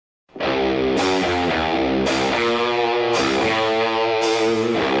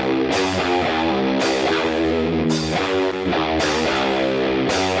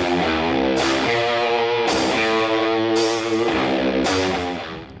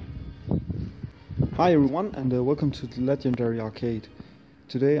Hi everyone, and welcome to the Legendary Arcade.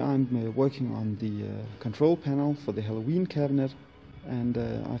 Today I'm working on the control panel for the Halloween cabinet, and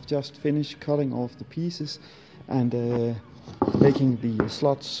I've just finished cutting off the pieces and making the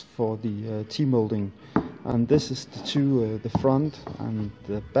slots for the T-molding. And this is the front and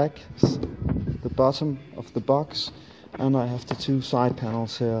the back, the bottom of the box, and I have the two side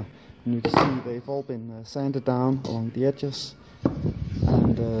panels here. And you can see they've all been sanded down along the edges,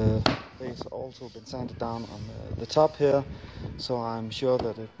 and they've also been sanded down on the top here, so I'm sure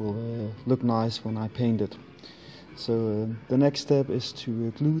that it will look nice when I paint it. So the next step is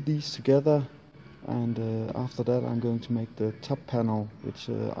to glue these together, and after that I'm going to make the top panel, which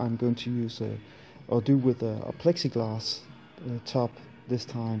I'm going to use or do with a plexiglass top this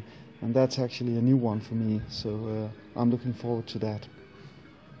time, and that's actually a new one for me, so I'm looking forward to that.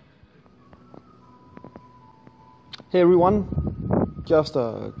 Hey everyone, just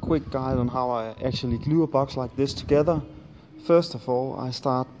a quick guide on how I actually glue a box like this together. First of all, I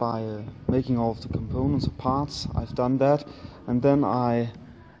start by making all of the components or parts. I've done that, and then I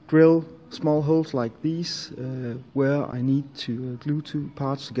drill small holes like these where I need to glue two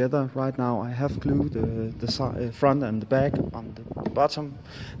parts together. Right now I have glued the front and the back on the bottom,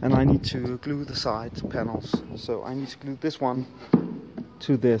 and I need to glue the side panels. So I need to glue this one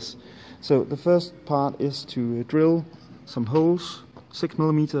to this. So the first part is to drill some holes 6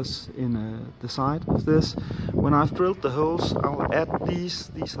 millimeters in the side of this. When I've drilled the holes, I'll add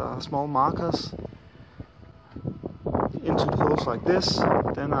these are small markers into the holes like this.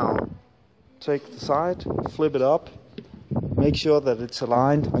 Then I'll take the side, flip it up, make sure that it's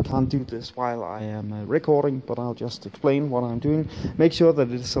aligned. I can't do this while I am recording, but I'll just explain what I'm doing. Make sure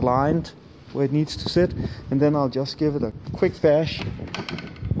that it's aligned where it needs to sit, and then I'll just give it a quick bash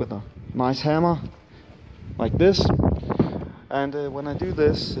with a nice hammer like this. And when I do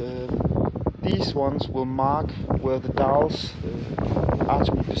this, these ones will mark where the dowels are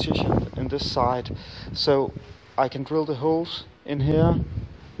to be positioned in this side. So I can drill the holes in here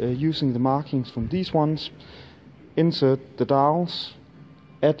using the markings from these ones, insert the dowels,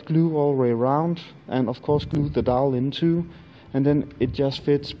 add glue all the way around, and of course glue the dowel in too, and then it just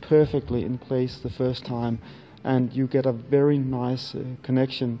fits perfectly in place the first time, and you get a very nice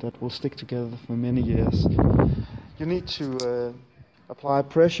connection that will stick together for many years. You need to apply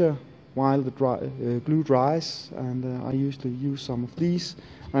pressure while the glue dries, and I usually use some of these,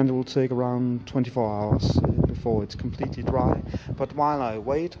 and it will take around 24 hours before it's completely dry. But while I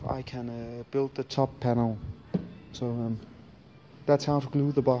wait, I can build the top panel. So that's how to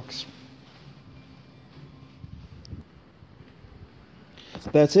glue the box.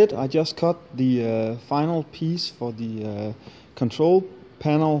 That's it. I just cut the final piece for the control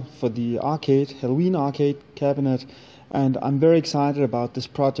panel for the Halloween arcade cabinet, and I'm very excited about this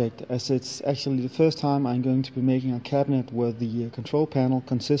project, as it's actually the first time I'm going to be making a cabinet where the control panel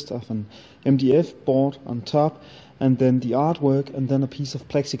consists of an MDF board on top, and then the artwork, and then a piece of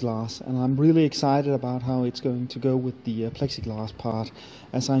plexiglass. And I'm really excited about how it's going to go with the plexiglass part,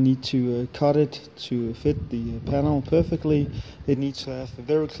 as I need to cut it to fit the panel perfectly. It needs to have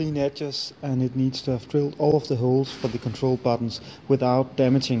very clean edges, and it needs to have drilled all of the holes for the control buttons without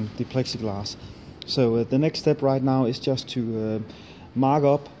damaging the plexiglass. So the next step right now is just to mark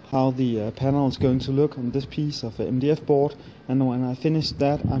up how the panel is going to look on this piece of MDF board, and when I finish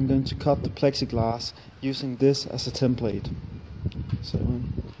that, I'm going to cut the plexiglass using this as a template. So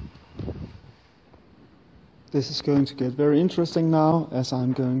this is going to get very interesting now, as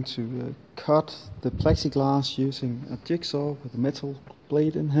I'm going to cut the plexiglass using a jigsaw with a metal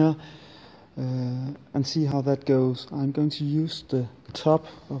blade in here, and see how that goes. I'm going to use the top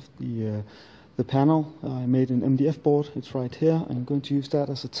of the panel I made in MDF board. It's right here. I'm going to use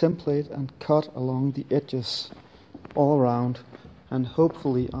that as a template and cut along the edges all around, and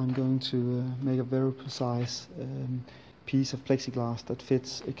hopefully I'm going to make a very precise piece of plexiglass that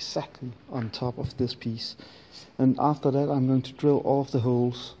fits exactly on top of this piece. And after that I'm going to drill all of the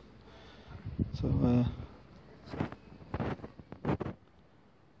holes. So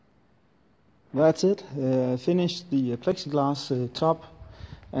that's it. I finished the plexiglass top,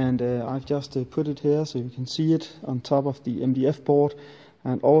 and I've just put it here so you can see it on top of the MDF board,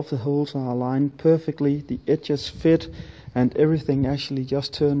 and all of the holes are aligned perfectly, the edges fit, and everything actually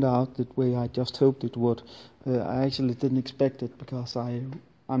just turned out the way I just hoped it would. I actually didn't expect it, because I'm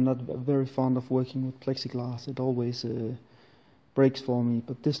not very fond of working with plexiglass. It always breaks for me,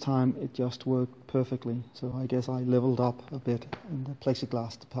 but this time it just worked perfectly, so I guess I leveled up a bit in the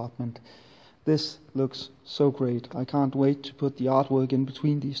plexiglass department. This looks so great. I can't wait to put the artwork in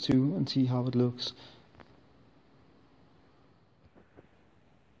between these two and see how it looks.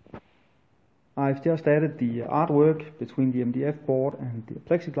 I've just added the artwork between the MDF board and the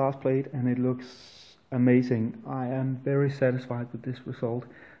plexiglass plate, and it looks amazing. I am very satisfied with this result.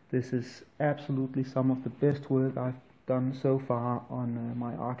 This is absolutely some of the best work I've done so far on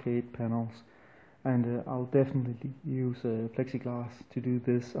my arcade panels, and I'll definitely use plexiglass to do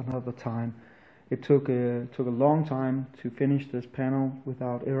this another time. It took a long time to finish this panel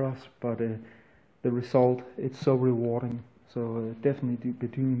without errors, but the result, it's so rewarding. So definitely be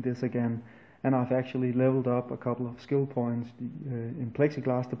doing this again. And I've actually leveled up a couple of skill points in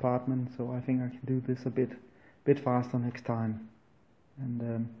plexiglass department, so I think I can do this a bit faster next time.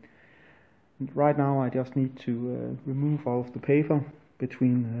 And right now I just need to remove all of the paper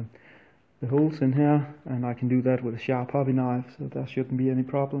between the holes in here, and I can do that with a sharp hobby knife, so there shouldn't be any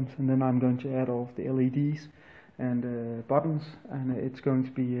problems. And then I'm going to add all of the LEDs and buttons, and it's going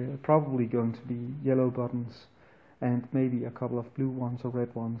to be probably going to be yellow buttons, and maybe a couple of blue ones or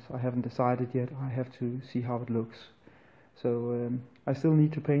red ones. I haven't decided yet. I have to see how it looks. So I still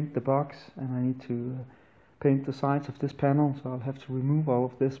need to paint the box, and I need to paint the sides of this panel, so I'll have to remove all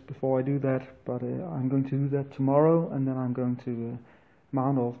of this before I do that, but I'm going to do that tomorrow, and then I'm going to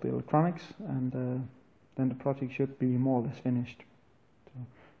mount all of the electronics, and then the project should be more or less finished. So,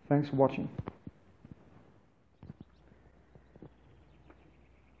 thanks for watching.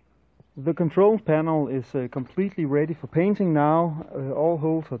 The control panel is completely ready for painting now. All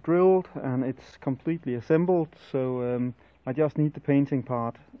holes are drilled and it's completely assembled, so I just need the painting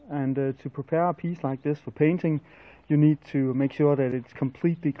part. And to prepare a piece like this for painting, you need to make sure that it's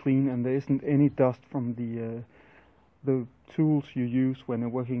completely clean and there isn't any dust from the tools you use when you're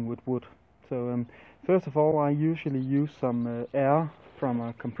working with wood. So first of all, I usually use some air from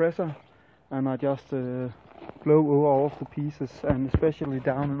a compressor, and I just blow over all of the pieces, and especially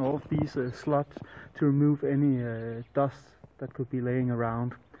down in all of these slots, to remove any dust that could be laying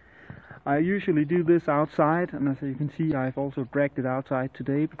around. I usually do this outside, and as you can see, I've also dragged it outside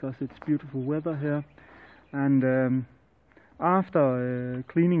today because it's beautiful weather here. And after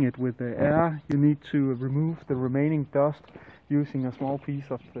cleaning it with the air, you need to remove the remaining dust using a small piece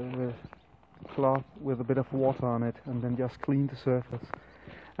of cloth with a bit of water on it, and then just clean the surface.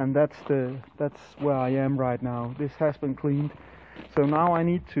 And that's where I am right now. This has been cleaned, so now I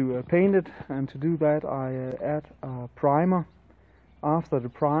need to paint it, and to do that I add a primer. After the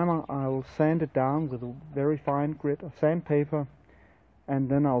primer, I will sand it down with a very fine grit of sandpaper, and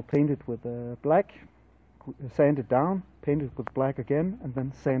then I'll paint it with black, sand it down, paint it with black again, and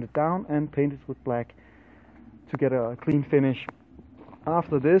then sand it down and paint it with black to get a clean finish.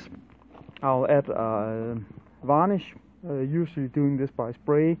 After this, I'll add a varnish, usually doing this by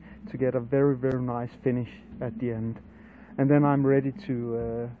spray, to get a very nice finish at the end. And then I'm ready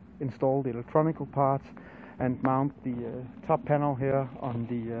to install the electronical parts and mount the top panel here on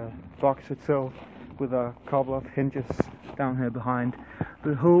the box itself with a couple of hinges down here behind.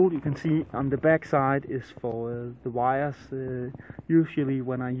 The hole you can see on the back side is for the wires. Usually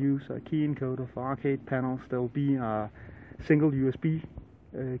when I use a key encoder for arcade panels, there will be a single USB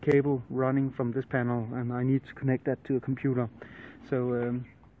cable running from this panel, and I need to connect that to a computer. So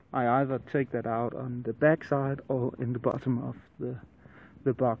I either take that out on the back side or in the bottom of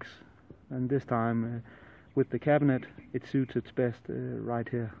the box, and this time with the cabinet it suits its best right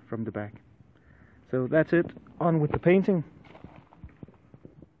here from the back. So that's it, on with the painting.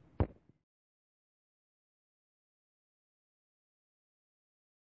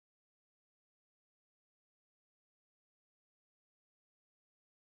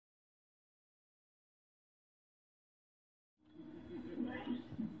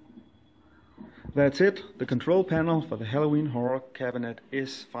 That's it, the control panel for the Halloween horror cabinet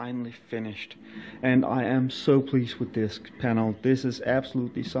is finally finished, and I am so pleased with this panel. This is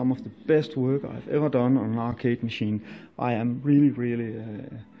absolutely some of the best work I've ever done on an arcade machine. I am really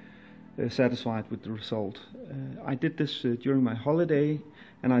satisfied with the result. I did this during my holiday,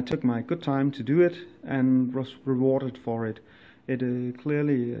 and I took my good time to do it and was rewarded for it. It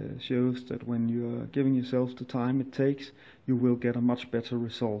clearly shows that when you are giving yourself the time it takes, you will get a much better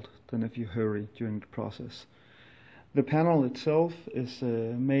result than if you hurry during the process. The panel itself is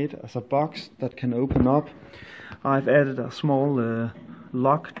made as a box that can open up. I've added a small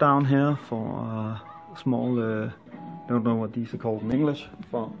lock down here for a small, don't know what these are called in English,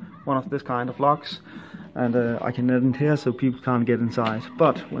 for one of this kind of locks. And I can add it here so people can't get inside.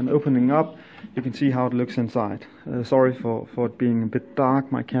 But when opening up, you can see how it looks inside. Sorry for it being a bit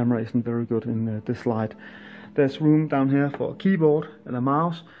dark, my camera isn't very good in this light. There's room down here for a keyboard and a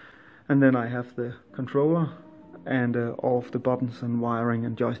mouse, and then I have the controller and all of the buttons and wiring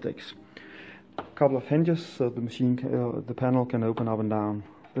and joysticks. A couple of hinges so the panel can open up and down.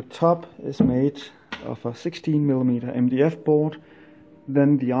 The top is made of a 16mm MDF board,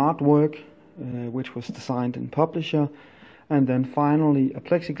 then the artwork, which was designed in Publisher, and then finally a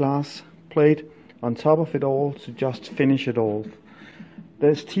plexiglass plate on top of it all to just finish it all.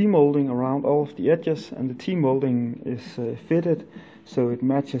 There's T-molding around all of the edges, and the T-molding is fitted so it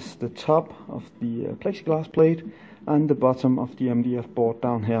matches the top of the plexiglass plate and the bottom of the MDF board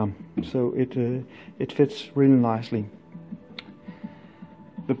down here, so it fits really nicely.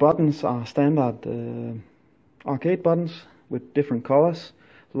 The buttons are standard arcade buttons with different colors.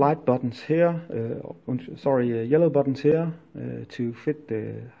 Light buttons here, yellow buttons here to fit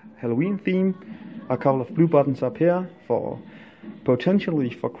the Halloween theme. A couple of blue buttons up here for potentially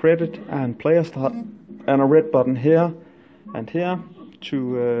for credit and player start, and a red button here and here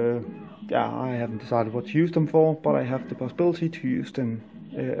to I haven't decided what to use them for, but I have the possibility to use them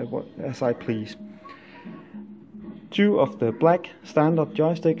as I please. Two of the black standard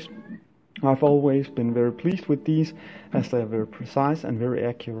joysticks. I've always been very pleased with these, as they are very precise and very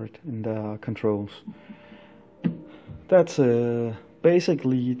accurate in their controls. That's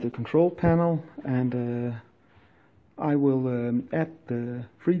basically the control panel, and I will add the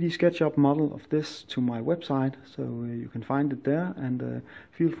 3D SketchUp model of this to my website, so you can find it there, and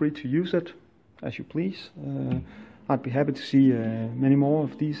feel free to use it as you please. I'd be happy to see many more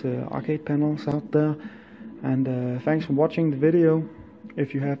of these arcade panels out there, and thanks for watching the video.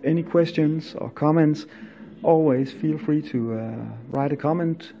 If you have any questions or comments, always feel free to write a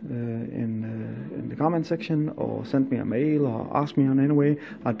comment in the comment section, or send me a mail, or ask me on any way.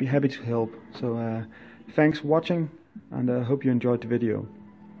 I'd be happy to help. So thanks for watching, and I hope you enjoyed the video.